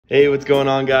Hey, what's going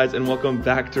on, guys, and welcome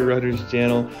back to Runner's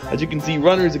channel. As you can see,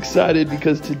 Runner's excited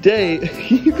because today,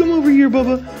 you come over here,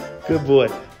 Bubba. Good boy.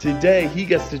 Today, he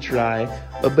gets to try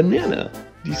a banana.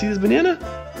 Do you see this banana?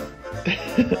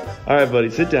 All right, buddy,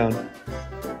 sit down.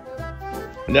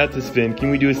 That's a spin.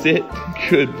 Can we do a sit?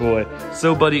 Good boy.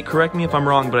 So, buddy, correct me if I'm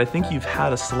wrong, but I think you've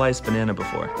had a sliced banana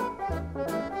before.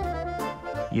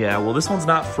 Yeah, well, this one's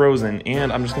not frozen,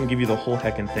 and I'm just gonna give you the whole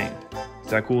heckin' thing. Is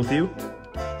that cool with you?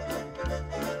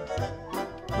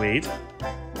 Wait.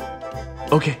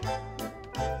 Okay.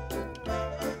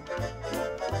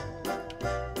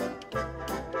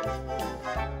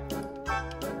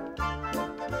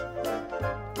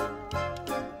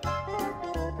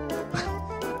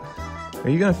 Are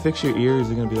you gonna fix your ear, or is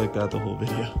it gonna be like that the whole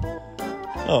video?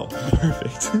 Oh,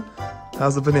 perfect.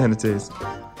 How's the banana taste?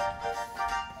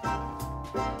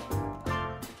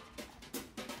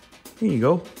 Here you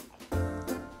go.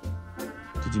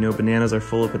 Did you know bananas are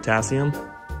full of potassium?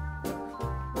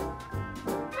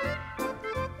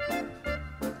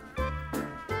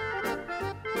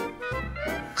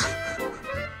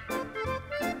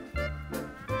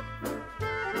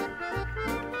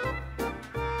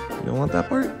 You don't want that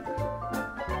part?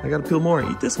 I gotta peel more.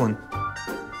 Eat this one.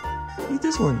 Eat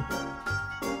this one.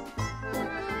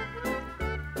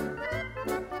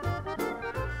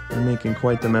 You're making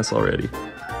quite the mess already.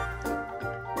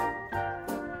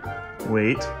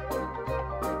 Wait.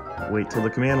 Wait till the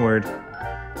command word.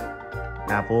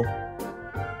 Apple.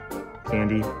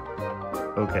 Candy.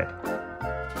 Okay.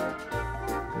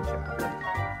 Good job.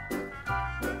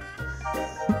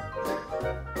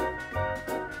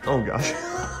 Oh gosh.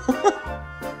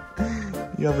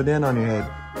 You have a banana on your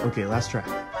head. Okay, last try.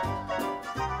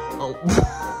 Oh.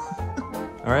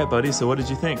 All right, buddy, so what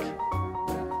did you think?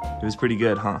 It was pretty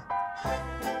good, huh?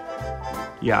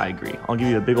 Yeah, I agree. I'll give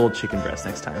you a big old chicken breast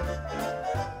next time.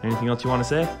 Anything else you want to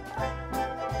say?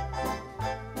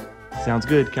 Sounds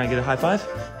good. Can I get a high five?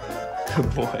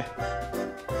 Good boy.